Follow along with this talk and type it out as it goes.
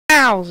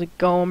How's it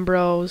going,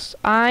 bros?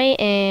 I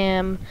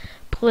am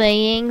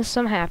playing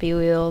some Happy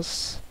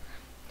Wheels.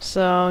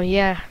 So,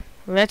 yeah,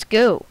 let's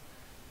go.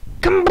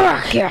 Come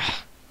back here.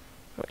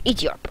 I'll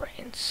eat your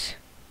brains.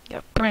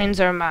 Your brains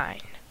are mine.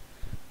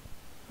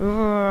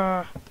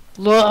 Lol.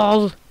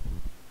 Well,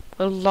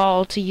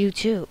 lol to you,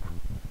 too.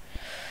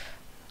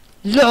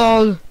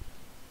 Lol.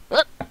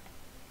 There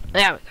we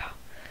go.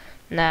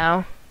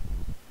 Now,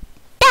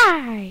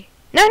 die!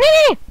 No, no,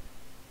 no!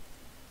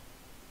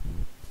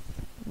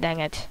 Dang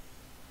it.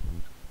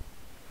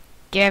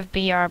 Give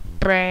me your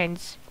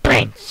brains.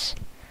 Brains!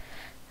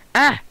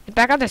 Ah! Get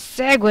back on the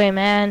Segway,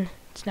 man.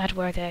 It's not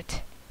worth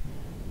it.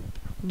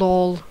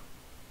 Lol.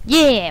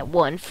 Yeah,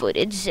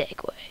 one-footed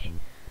Segway.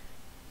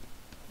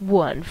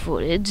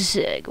 One-footed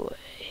Segway.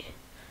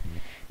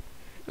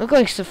 Look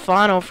like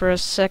Stefano for a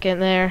second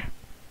there.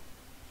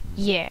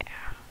 Yeah.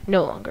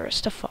 No longer a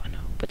Stefano,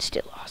 but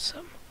still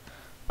awesome.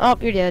 Oh,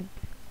 you're dead.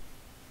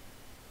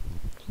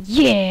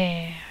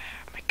 Yeah!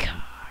 My car.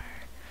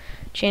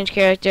 Change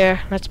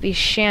character. Let's be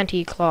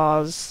Shanty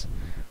Claus.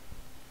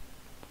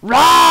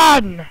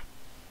 Run!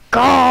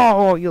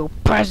 Go, you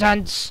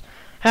peasants!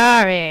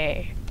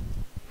 Hurry!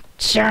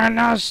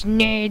 Santa's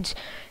needs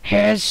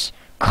his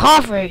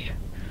coffee.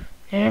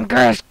 And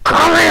his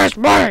coffee is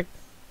mine!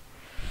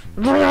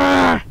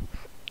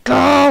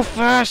 Go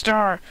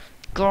faster!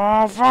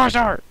 Go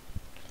faster!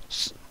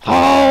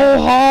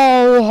 Ho,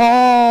 ho,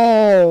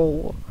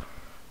 ho!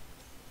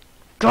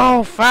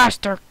 Go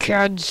faster,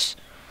 kids!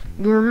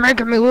 You're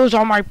making me lose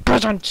all my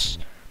presents!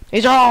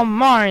 These are all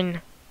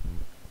mine!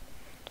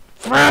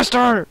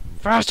 Faster!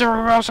 Faster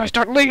or else I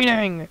start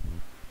leaning!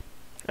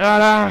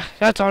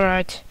 That's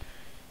alright.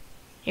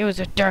 He was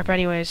a derp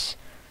anyways.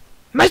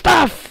 My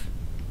stuff!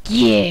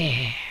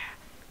 Yeah!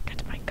 Get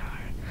to my car.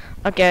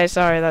 Okay,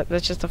 sorry,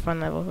 that's just a fun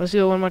level. Let's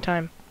do it one more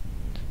time.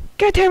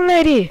 Get him,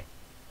 lady!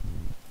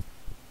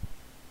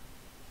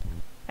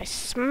 I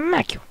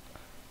smack you.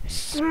 I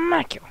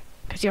smack you.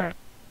 Because you're a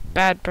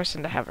bad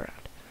person to have around.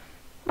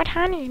 But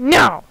honey,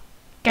 no!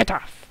 Get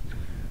off.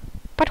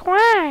 But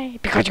why?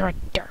 Because you're a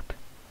derp.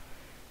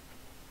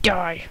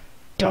 Die.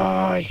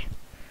 Die.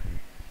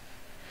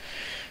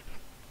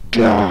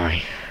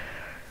 Die.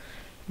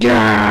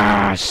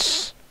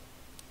 Yes!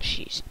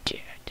 She's dead.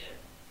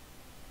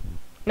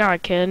 Now I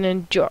can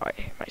enjoy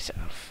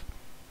myself.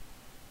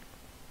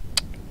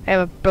 I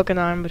have a broken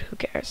arm, but who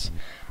cares?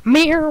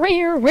 No, no,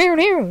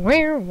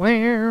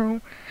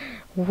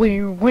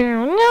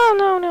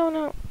 no,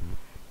 no.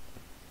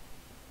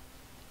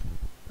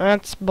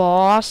 That's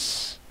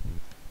boss.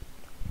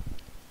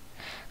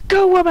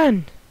 Go,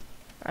 woman!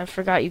 I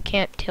forgot you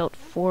can't tilt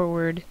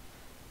forward.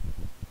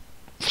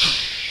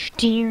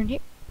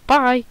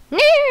 Bye.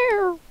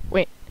 No!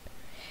 Wait.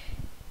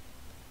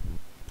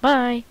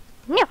 Bye.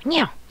 No,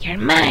 no, you're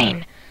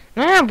mine.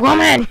 Ah,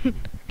 woman!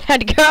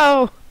 Let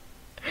go.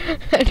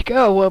 Let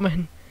go,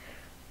 woman.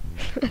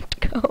 Let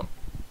go.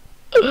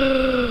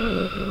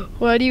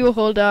 Why do you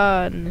hold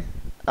on?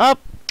 Oh,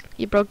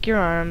 you broke your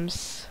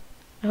arms.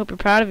 I hope you're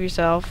proud of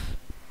yourself.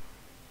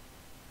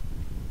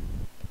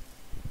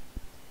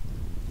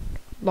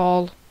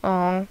 Lol.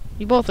 Oh,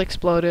 you both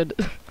exploded.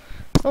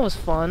 That was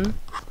fun.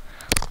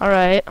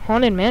 Alright,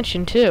 Haunted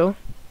Mansion too.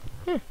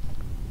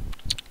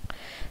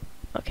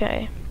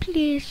 Okay.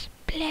 Please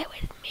play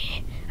with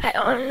me. I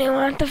only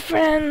want a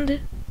friend.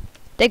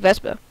 Take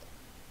Vespa.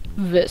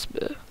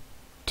 Vespa.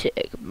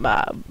 Take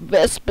my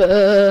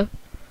Vespa.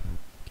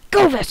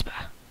 Go,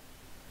 Vespa.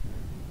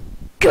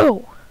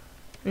 Go.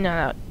 No,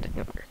 that didn't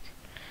work.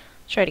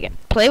 Let's try it again.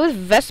 Play with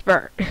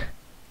Vesper.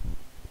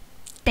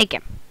 Take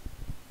him.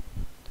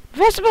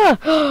 Vespa!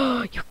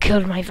 Oh, you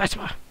killed my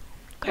Vespa. I'm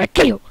gonna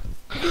kill you.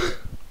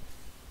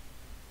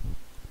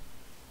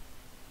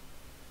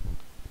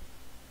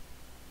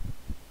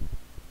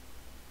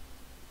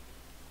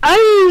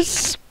 I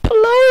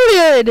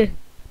exploded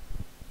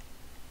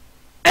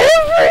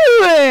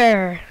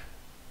everywhere.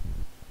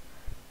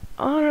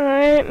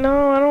 Alright,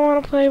 no, I don't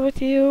want to play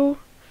with you.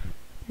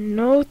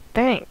 No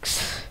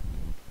thanks.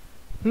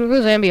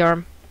 Who's Zambi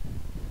arm?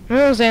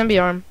 Oh,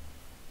 Zambi arm.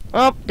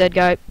 Oh, dead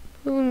guy.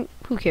 Who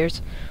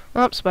cares?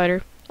 Oh,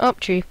 spider. Oh,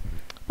 tree.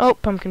 Oh,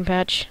 pumpkin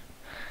patch.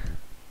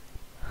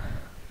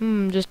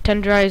 Just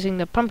tenderizing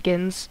the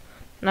pumpkins.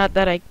 Not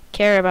that I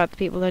care about the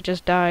people that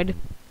just died.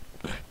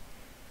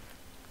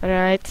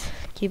 Alright,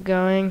 keep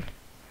going.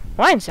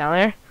 Wine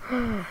cellar?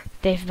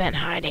 They've been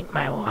hiding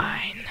my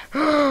wine.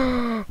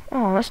 Oh,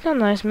 that's not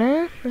nice,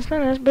 man. That's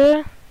not nice,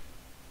 bro.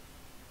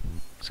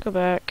 Let's go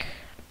back.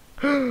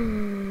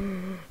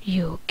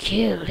 You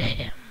killed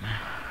him.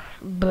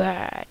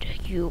 Bad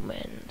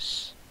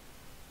humans.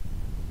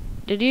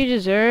 Did you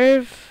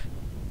deserve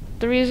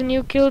the reason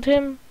you killed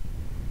him?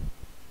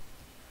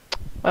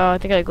 Well, I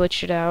think I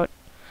glitched it out.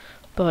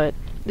 But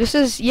this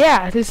is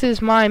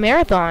my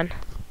marathon.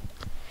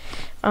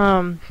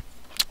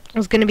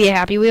 It's gonna be a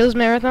Happy Wheels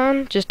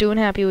marathon. Just doing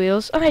Happy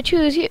Wheels. Oh, I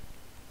choose you.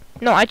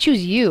 No, I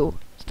choose you.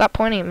 Stop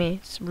pointing at me.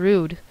 It's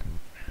rude.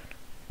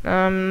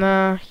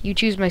 You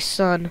choose my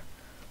son.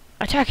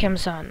 Attack him,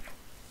 son.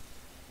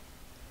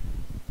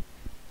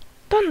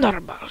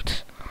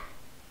 Thunderbolt.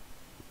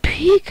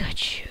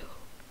 Pikachu.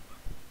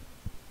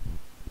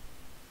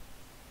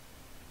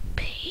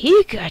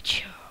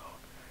 Pikachu.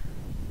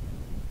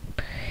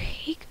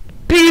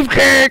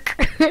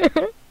 Beefcake!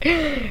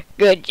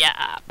 Good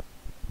job.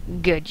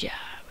 Good job.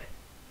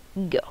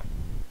 Go.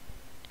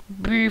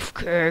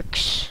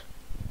 Beefcakes.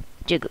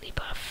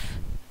 Jigglypuff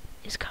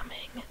is coming.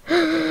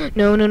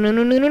 No, no, no,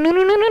 no, no, no, no, no,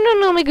 no, no, no,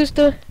 no, me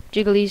gusta.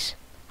 Jigglies.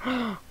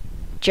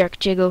 Jerk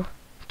jiggle.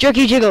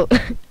 Jerky jiggle.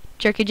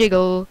 Jerky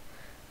jiggle.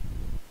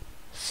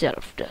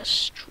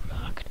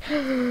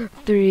 Self-destruct.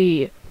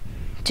 3,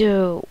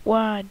 2,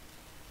 1.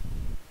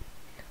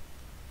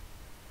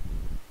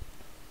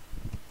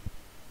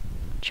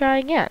 Try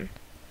again.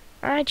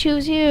 I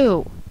choose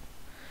you.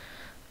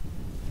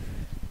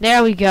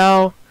 There we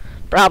go.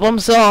 Problem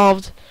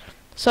solved.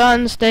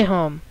 Son, stay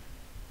home.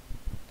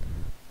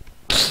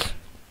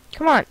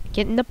 Come on,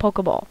 get in the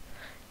Pokeball.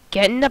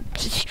 Get in the...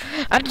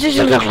 It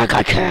doesn't look like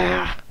I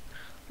care.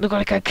 Look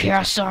like I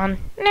care, son.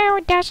 No,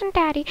 it doesn't,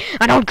 Daddy.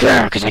 I don't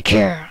care, because I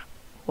care.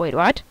 Wait,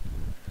 what?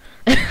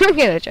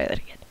 Okay, let's try that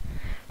again.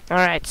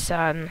 Alright,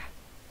 son.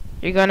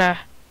 You're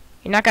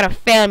not gonna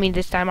fail me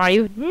this time, are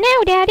you?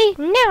 No, Daddy.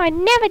 No, I'd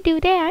never do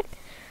that.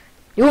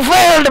 You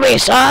failed me,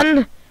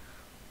 son!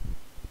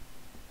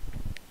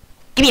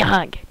 Give me a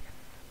hug.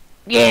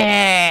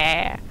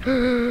 Yeah!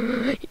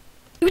 You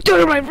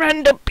tore my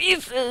friend to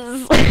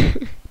pieces!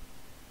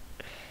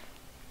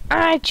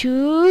 I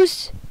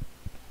choose...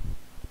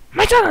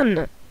 my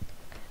son!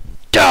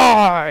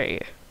 Die!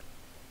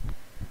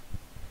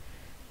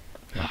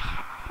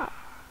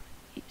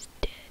 He's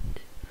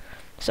dead.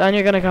 Son,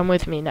 you're gonna come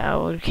with me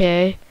now,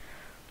 okay?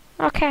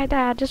 Okay,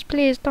 Dad, just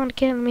please don't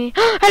kill me.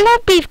 I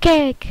love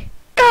Beefcake!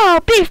 Go,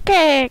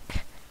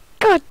 Beefcake!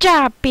 Good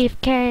job,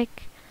 Beefcake!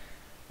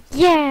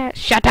 Yeah!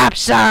 Shut up,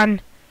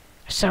 son!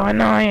 You're so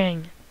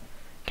annoying.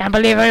 Can't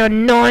believe how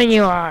annoying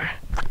you are.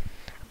 I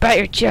bet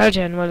your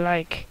children will,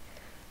 like,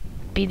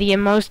 be the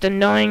most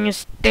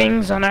annoyingest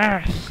things on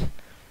earth.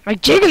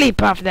 Like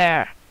Jigglypuff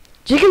there.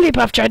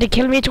 Jigglypuff tried to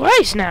kill me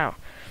twice now.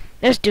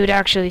 This dude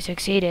actually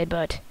succeeded,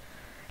 but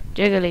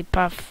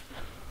Jigglypuff...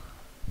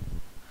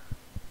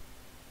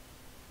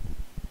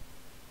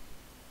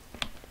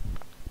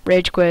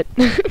 Rage quit.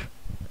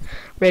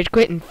 Rage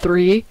quit in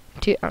 3,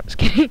 2... I'm just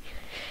kidding.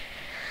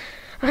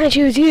 I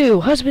choose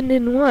you, husband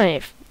and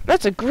wife.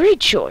 That's a great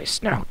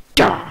choice. Now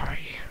die.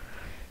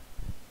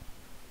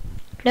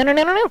 No, no,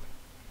 no, no, no.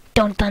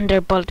 Don't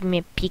thunderbolt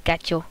me,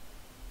 Pikachu.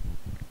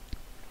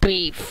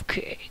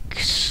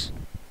 Beefcakes.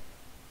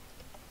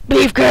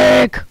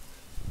 Beefcake!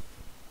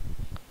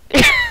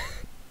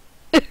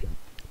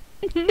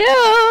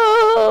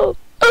 No!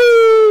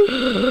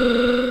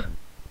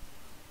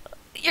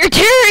 You're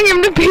tearing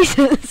him to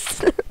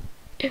pieces!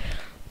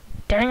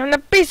 Tearing him to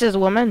pieces,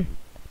 woman!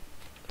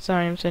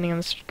 Sorry, I'm sitting on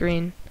the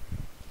screen.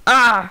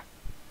 Ah!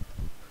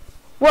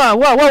 Whoa,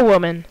 whoa, whoa,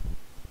 woman!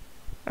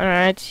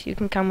 Alright, you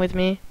can come with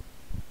me.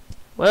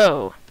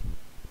 Whoa.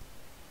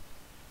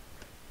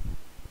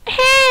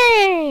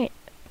 Hey!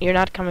 You're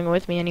not coming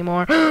with me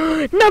anymore.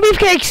 No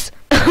beefcakes!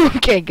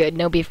 Okay, good.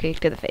 No beefcake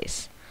to the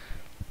face.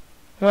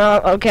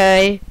 Well,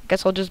 okay.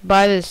 Guess I'll just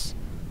buy this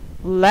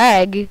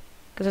leg.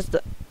 Because it's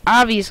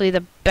obviously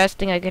the best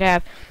thing I could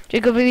have.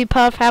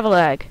 Jigglypuff, have a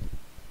leg.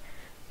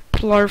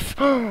 Plurf.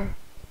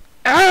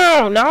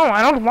 Oh, no,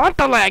 I don't want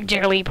the leg,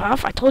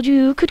 Jigglypuff. I told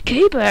you could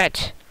keep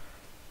it.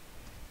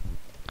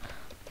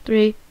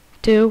 3,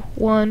 2,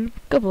 1,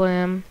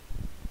 kablam.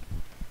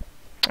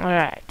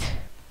 Alright.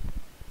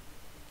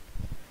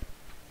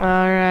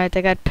 Alright,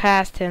 I got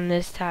past him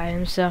this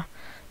time, so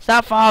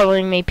stop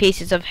following me,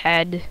 pieces of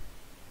head.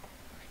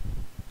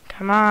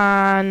 Come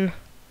on.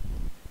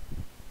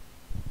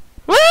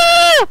 Woo!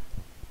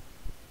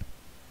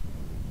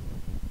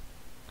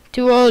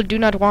 Too old, do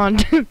not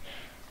want.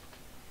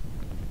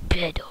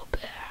 Pedo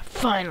Bear,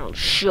 final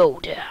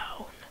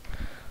showdown.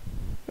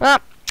 Well,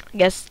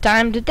 guess it's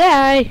time to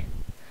die.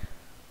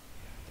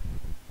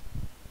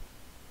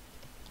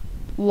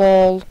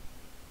 Lol.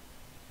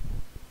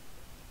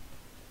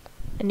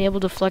 Enable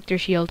deflector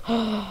shield.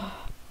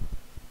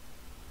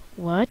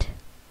 What?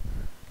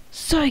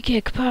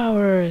 Psychic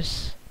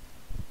powers.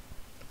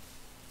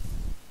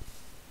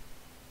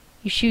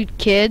 You shoot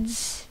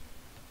kids?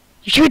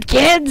 You shoot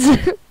kids?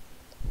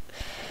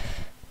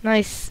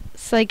 Nice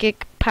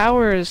psychic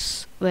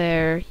powers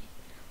there.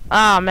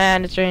 Ah,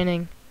 man, it's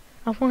raining.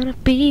 I wanna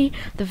be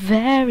the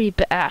very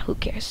best. Ah, who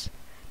cares?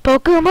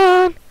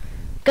 Pokemon,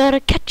 gotta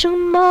catch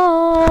 'em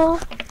all.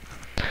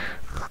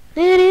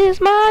 It is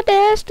my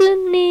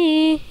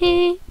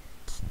destiny.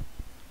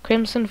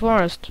 Crimson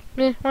Forest.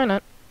 Why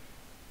not?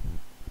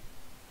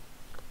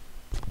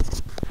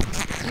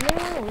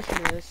 No,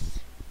 listen to this.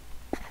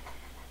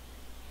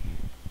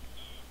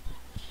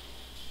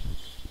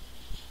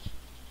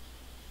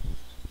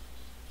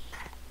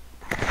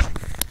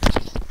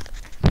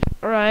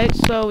 Alright,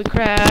 so we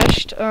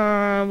crashed.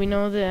 We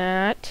know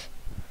that.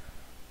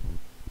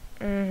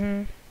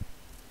 I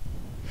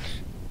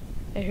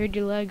heard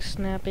your legs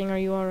snapping. Are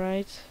you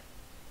alright?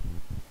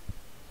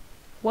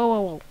 Whoa,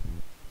 whoa, whoa.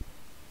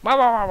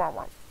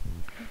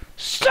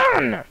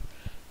 Son!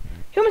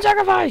 Human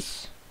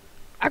sacrifice!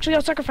 Actually,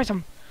 I'll sacrifice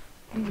him.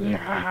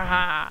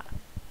 I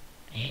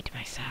hate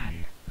my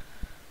son.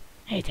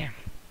 Hate him.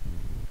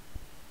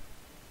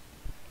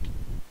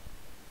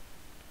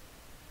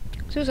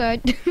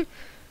 Suicide.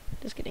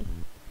 Just kidding.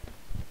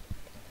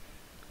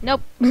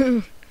 Nope.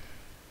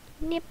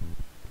 Yep.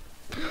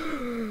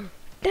 Dang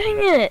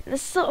it!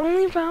 That's the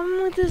only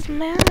problem with this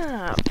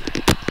map.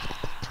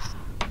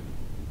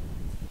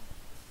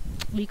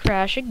 We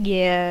crash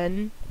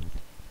again.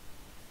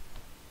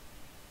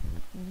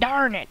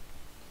 Darn it!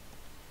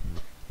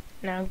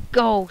 Now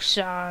go,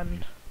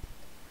 son.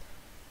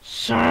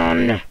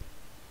 Son!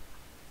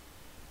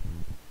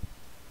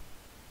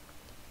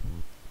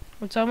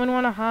 Would someone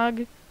want a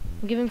hug?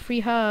 I'm giving free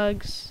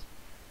hugs.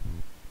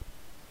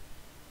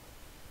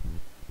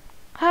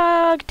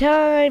 Hug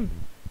time!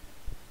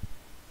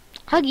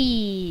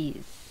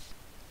 Huggies!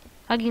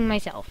 Hugging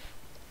myself.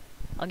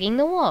 Hugging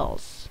the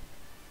walls.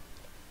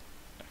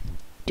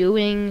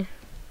 Doing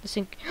the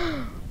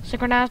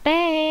synchronized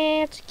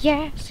dance,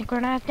 yeah,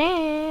 synchronized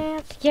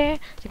dance, yeah,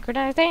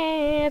 synchronized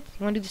dance.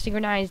 You wanna do the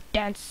synchronized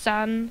dance,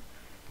 son?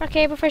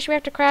 Okay, but first we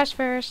have to crash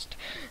first.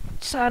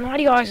 Son, why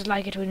do you always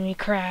like it when we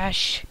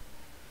crash?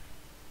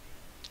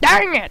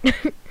 Dang it!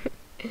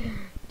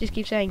 Just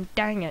keep saying,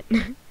 dang it.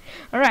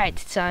 Alright,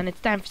 son,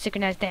 it's time for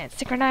synchronized dance.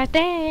 Synchronized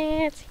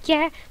dance,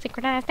 yeah,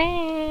 synchronized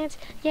dance,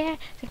 yeah,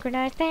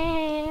 synchronized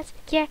dance,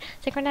 yeah,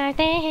 synchronized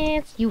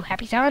dance. You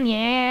happy, son?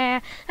 Yeah,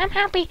 I'm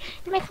happy.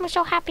 It makes me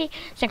so happy.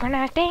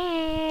 Synchronized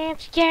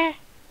dance, yeah.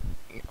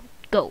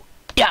 Go,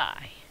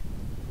 die.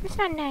 That's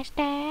not nice,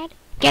 Dad.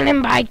 Get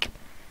him, bike.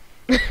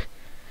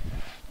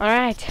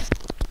 Alright.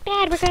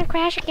 Dad, we're gonna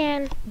crash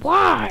again.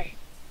 Why?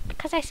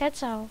 Because I said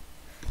so.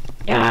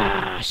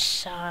 Ah,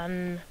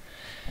 son.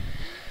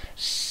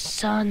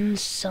 Son,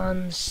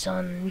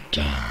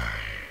 die.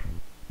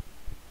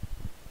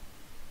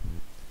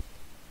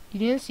 You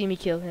didn't see me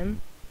kill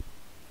him.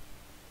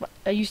 What,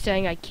 are you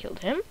saying I killed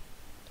him?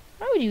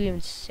 Why would you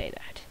even say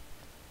that?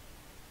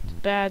 It's a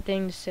bad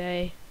thing to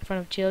say in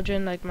front of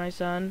children like my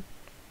son.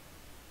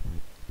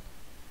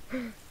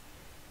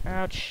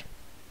 Ouch.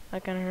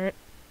 That kinda hurt.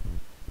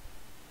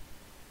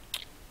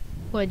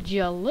 Would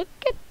you look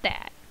at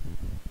that?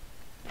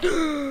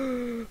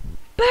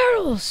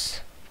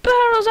 Barrels!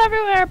 Barrels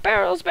everywhere!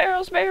 Barrels,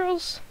 barrels,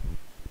 barrels!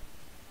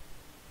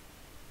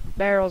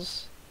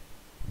 Barrels.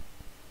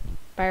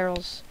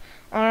 Barrels.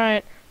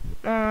 Alright.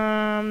 No,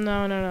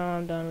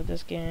 I'm done with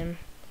this game.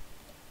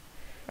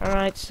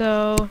 Alright,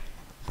 so...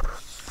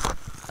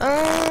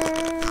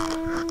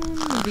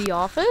 The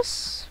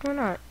Office? Why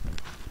not?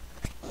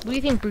 What do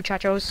you think,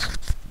 muchachos?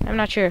 I'm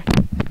not sure.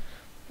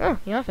 Oh,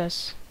 The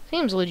Office.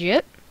 Seems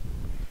legit.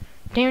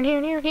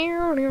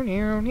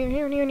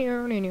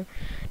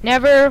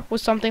 Never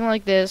was something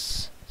like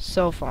this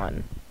so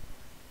fun.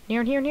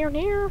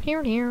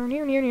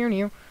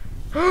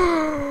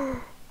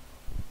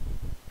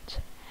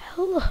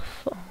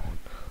 Telephone.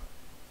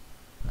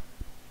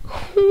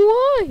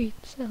 Why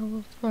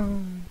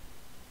telephone?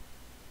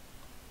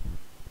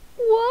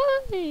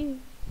 Why?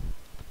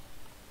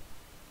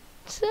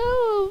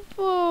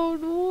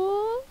 Telephone,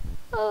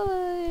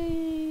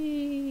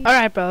 why?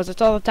 Alright, bros,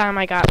 that's all the time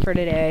I got for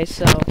today,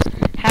 so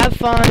have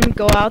fun,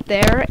 go out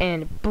there,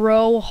 and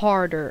bro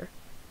harder.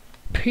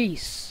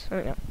 Peace.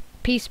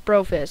 Peace,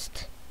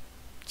 BROFIST.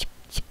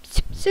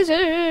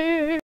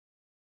 Scissors.